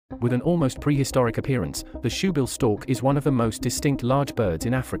With an almost prehistoric appearance, the shoebill stork is one of the most distinct large birds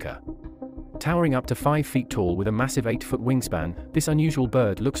in Africa. Towering up to 5 feet tall with a massive 8-foot wingspan, this unusual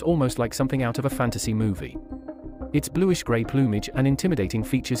bird looks almost like something out of a fantasy movie. Its bluish-gray plumage and intimidating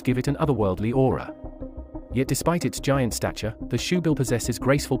features give it an otherworldly aura. Yet despite its giant stature, the shoebill possesses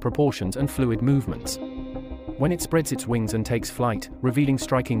graceful proportions and fluid movements. When it spreads its wings and takes flight, revealing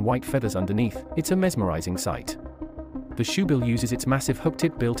striking white feathers underneath, it's a mesmerizing sight. The shoebill uses its massive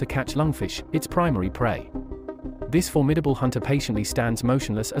hook-tipped bill to catch lungfish, its primary prey. This formidable hunter patiently stands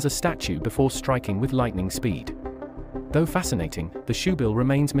motionless as a statue before striking with lightning speed. Though fascinating, the shoebill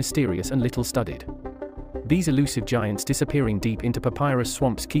remains mysterious and little studied. These elusive giants disappearing deep into papyrus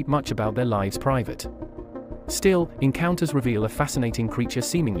swamps keep much about their lives private. Still, encounters reveal a fascinating creature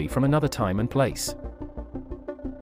seemingly from another time and place.